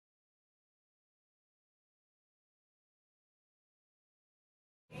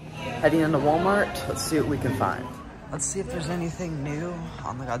heading into Walmart. Let's see what we can find. Let's see if there's anything new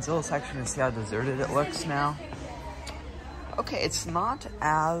on the Godzilla section and see how deserted it looks now. Okay, it's not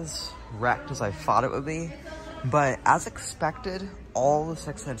as wrecked as I thought it would be, but as expected, all the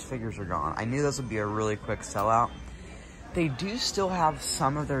 6-inch figures are gone. I knew this would be a really quick sellout. They do still have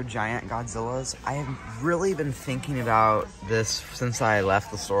some of their giant Godzillas. I have really been thinking about this since I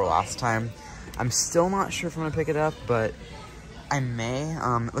left the store last time. I'm still not sure if I'm gonna pick it up, but I may.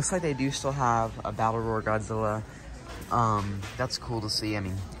 It looks like they do still have a Battle Roar Godzilla. That's cool to see. I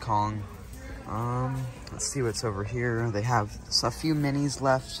mean, Kong. Let's see what's over here. They have a few minis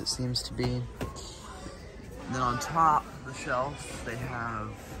left, it seems to be. And then on top of the shelf, they have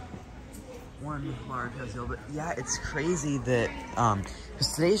one large Godzilla. But yeah, it's crazy that,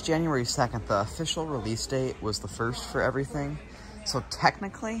 because today's January 2nd, the official release date was the 1st for everything. So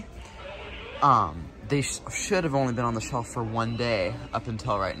technically, they should have only been on the shelf for one day up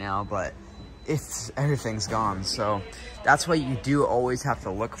until right now, but everything's gone. So that's why you do always have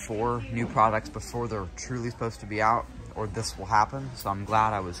to look for new products before they're truly supposed to be out, or this will happen. So I'm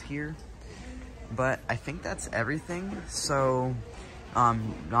glad I was here. But I think that's everything. So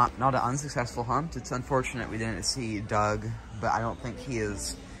not an unsuccessful hunt. It's unfortunate we didn't see Doug, but I don't think he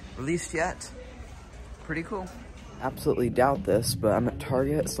is released yet. Pretty cool. Absolutely doubt this, but I'm at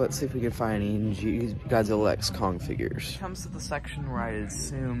Target, so let's see if we can find any Godzilla X Kong figures. It comes to the section where I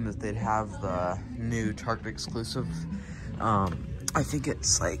assume that they'd have the new Target exclusive. I think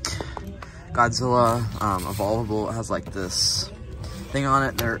it's like Godzilla Evolvable. It has like this thing on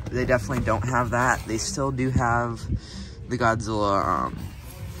it. They definitely don't have that. They still do have the Godzilla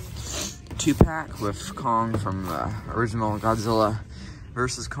 2-pack with Kong from the original Godzilla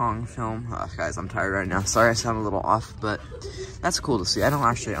versus Kong film. Guys, I'm tired right now. Sorry I sound a little off, but that's cool to see. I don't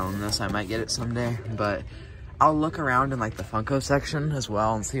actually own this. I might get it someday, but I'll look around in like the Funko section as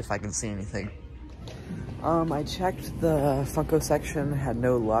well and see if I can see anything. I checked the Funko section, had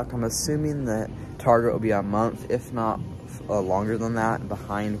no luck. I'm assuming that Target will be a month, if not longer than that,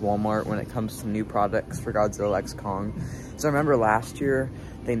 behind Walmart when it comes to new products for Godzilla X Kong. So I remember last year,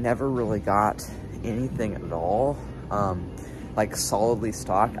 they never really got anything at all, like solidly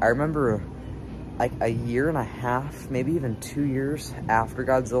stocked. I remember like a year and a half, maybe even 2 years after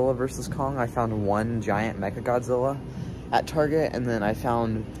Godzilla versus Kong, I found one giant Mecha Godzilla at Target, and then I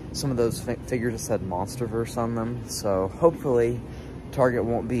found some of those figures that said Monsterverse on them. So hopefully Target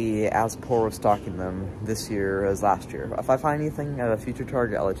won't be as poor with stocking them this year as last year. If I find anything at a future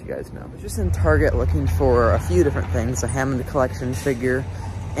Target, I'll let you guys know. Just in Target looking for a few different things, a Hammond Collection figure,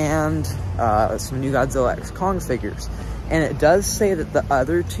 and some new Godzilla X Kong figures. And it does say that the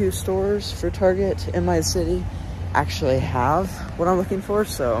other 2 stores for Target in my city actually have what I'm looking for,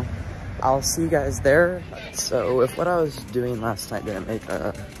 so I'll see you guys there. So if what I was doing last night didn't make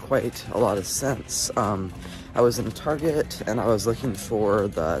quite a lot of sense, I was in Target and I was looking for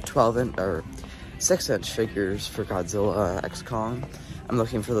the 12-inch or 6-inch figures for Godzilla X Kong. I'm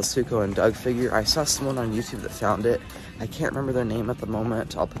looking for the Suko and Doug figure. I saw someone on YouTube that found it. I can't remember their name at the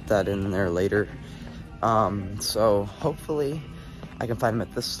moment. I'll put that in there later. So hopefully I can find them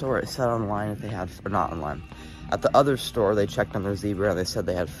at this store. It said online if they had, or not online. At the other store, they checked on their Zebra and they said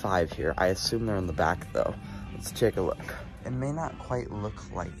they had 5 here. I assume they're in the back though. Let's take a look. It may not quite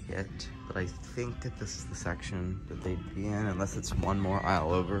look like it, but I think that this is the section that they'd be in, unless it's one more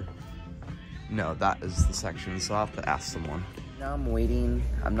aisle over. No, that is the section, so I'll have to ask someone. Now I'm waiting.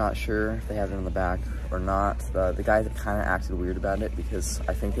 I'm not sure if they have it in the back or not. The guy that kind of acted weird about it, because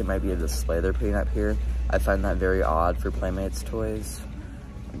I think they might be a display they're putting up here. I find that very odd for Playmates toys,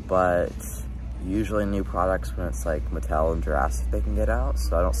 but usually new products, when it's like Mattel and Jurassic, they can get out,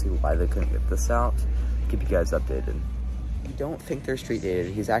 so I don't see why they couldn't get this out. Keep you guys updated. I don't think they're street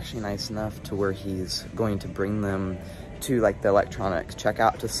dated. He's actually nice enough to where he's going to bring them to like the electronics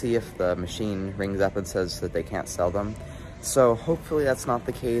checkout to see if the machine rings up and says that they can't sell them. So hopefully that's not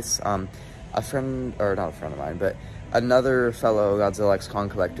the case. A friend, or not a friend of mine, but another fellow Godzilla X Kong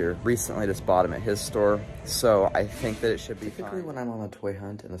collector recently just bought him at his store, so I think that it should be fine. Typically when I'm on a toy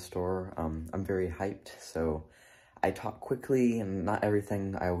hunt in a store, I'm very hyped, so I talk quickly and not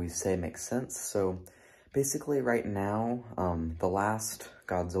everything I always say makes sense. So basically right now, the last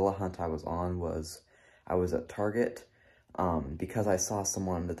Godzilla hunt I was on was, I was at Target, because I saw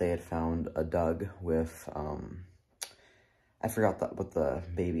someone that they had found a Doug with, I forgot what the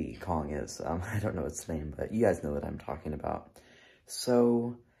baby Kong is. I don't know its name, but you guys know what I'm talking about.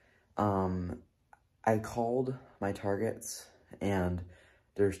 So, I called my Targets, and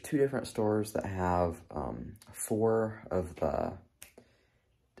there's 2 different stores that have 4 of the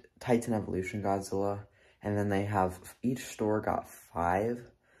Titan Evolution Godzilla, and then they have, each store got 5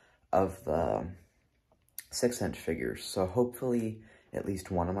 of the 6-inch figures. So hopefully at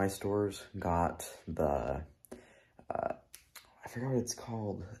least one of my stores got the, I forgot what it's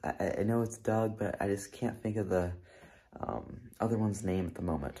called. I know it's Doug, but I just can't think of the other one's name at the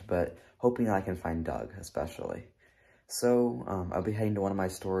moment. But hoping I can find Doug, especially. So I'll be heading to one of my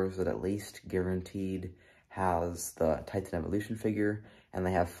stores that at least guaranteed has the Titan Evolution figure, and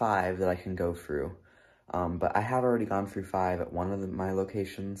they have 5 that I can go through. But I have already gone through 5 at one of my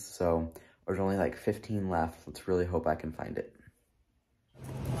locations, so there's only like 15 left. Let's really hope I can find it.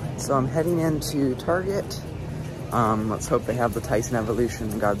 So I'm heading into Target. Let's hope they have the Titan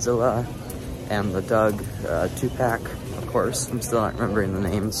Evolution Godzilla and the Doug 2-pack, of course. I'm still not remembering the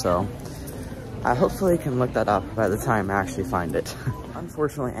name, so I hopefully can look that up by the time I actually find it.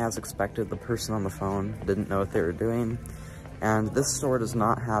 Unfortunately, as expected, the person on the phone didn't know what they were doing. And this store does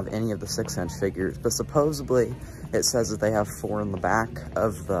not have any of the 6-inch figures, but supposedly it says that they have 4 in the back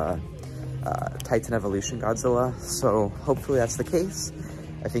of the Titan Evolution Godzilla. So hopefully that's the case.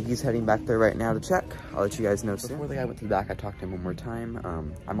 I think he's heading back there right now to check. I'll let you guys know soon. Before the guy went to the back, I talked to him one more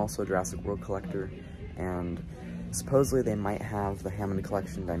time. I'm also a Jurassic World collector, and supposedly they might have the Hammond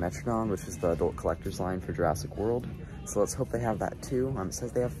Collection Dimetrodon, which is the adult collector's line for Jurassic World. So let's hope they have that too. It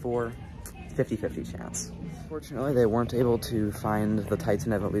says they have 4, 50-50 chance. Fortunately, they weren't able to find the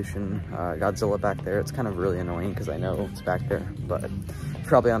Titan Evolution Godzilla back there. It's kind of really annoying because I know it's back there, but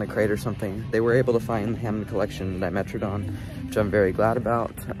probably on a crate or something. They were able to find the Hammond Collection Dimetrodon, which I'm very glad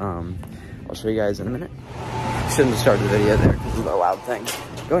about. I'll show you guys in a minute. Shouldn't have started the video there because of the loud thing.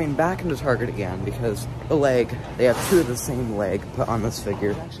 Going back into Target again because the leg, they have 2 of the same leg put on this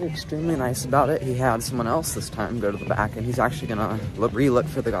figure. Actually extremely nice about it. He had someone else this time go to the back, and he's actually gonna re-look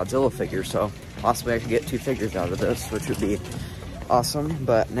for the Godzilla figure, so possibly I could get 2 figures out of this, which would be awesome.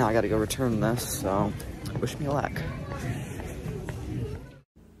 But now I gotta go return this, so wish me luck.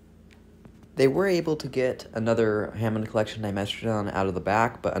 They were able to get another Hammond Collection Dimetrodon out of the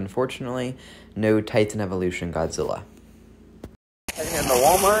back, but unfortunately, no Titan Evolution Godzilla. Heading into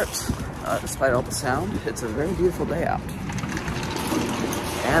Walmart, despite all the sound, it's a very beautiful day out.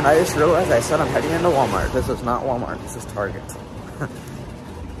 And I just realized I said I'm heading into Walmart. This is not Walmart, this is Target.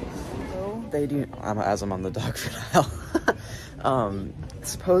 So they do, as I'm on the dog food aisle.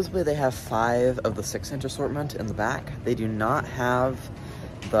 Supposedly they have 5 of the 6-inch assortment in the back. They do not have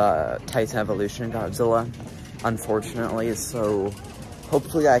the Titan Evolution Godzilla, unfortunately, so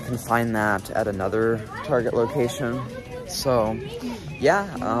hopefully I can find that at another Target location. So yeah,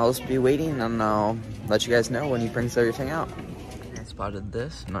 I'll just be waiting, and I'll let you guys know when he brings everything out. I spotted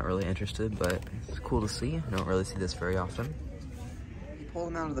this. I'm not really interested, but it's cool to see. I don't really see this very often. He pulled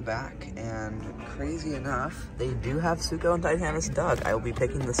them out of the back, and crazy enough, they do have Suko and Titanus Doug. I will be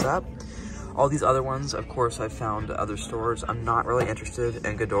picking this up. All these other ones, of course, I've found at other stores. I'm not really interested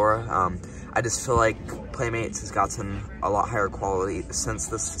in Ghidorah. I just feel like Playmates has gotten a lot higher quality since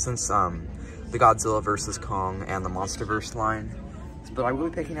the Godzilla vs. Kong and the Monsterverse line. But I will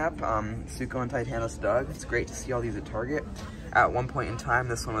be picking up Suko and Titanus Doug. It's great to see all these at Target. At one point in time,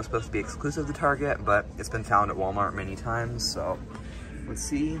 this one was supposed to be exclusive to Target, but it's been found at Walmart many times. So let's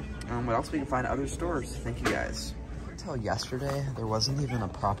see what else we can find at other stores. Thank you guys. Until yesterday, there wasn't even a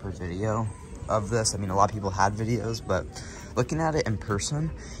proper video of this. I mean, a lot of people had videos, but looking at it in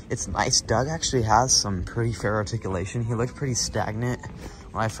person, it's nice. Doug actually has some pretty fair articulation. He looked pretty stagnant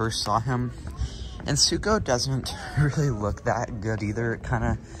when I first saw him. And Suko doesn't really look that good either. It kind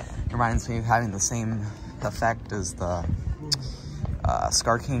of reminds me of having the same effect as the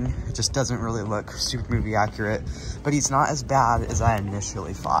Scar King. It just doesn't really look super movie accurate, but he's not as bad as I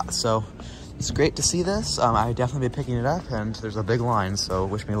initially thought. So it's great to see this. I definitely be picking it up, and there's a big line, so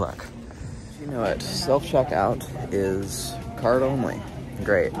wish me luck. You know it, self-checkout is card only.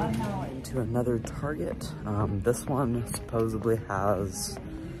 Great. To another Target. This one supposedly has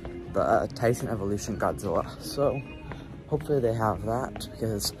the Titan Evolution Godzilla, so hopefully they have that,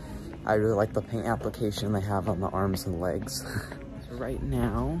 because I really like the paint application they have on the arms and legs. So right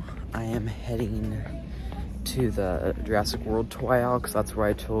now, I am heading to the Jurassic World toy aisle, because that's where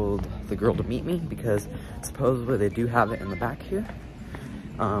I told the girl to meet me, because supposedly they do have it in the back here.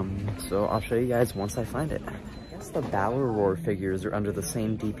 So I'll show you guys once I find it. I guess the Balor figures are under the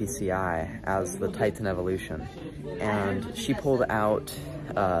same DPCI as the Titan Evolution, and she pulled out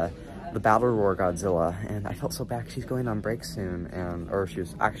the Balor Godzilla, and I felt so bad. She's going on break soon, or she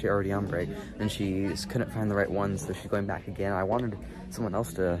was actually already on break, and she just couldn't find the right one, so she's going back again. I wanted someone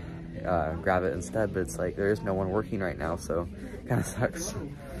else to grab it instead, but it's like there is no one working right now, so it kind of sucks.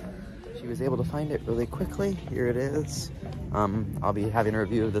 She was able to find it really quickly. Here it is. I'll be having a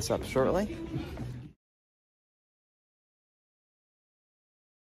review of this up shortly.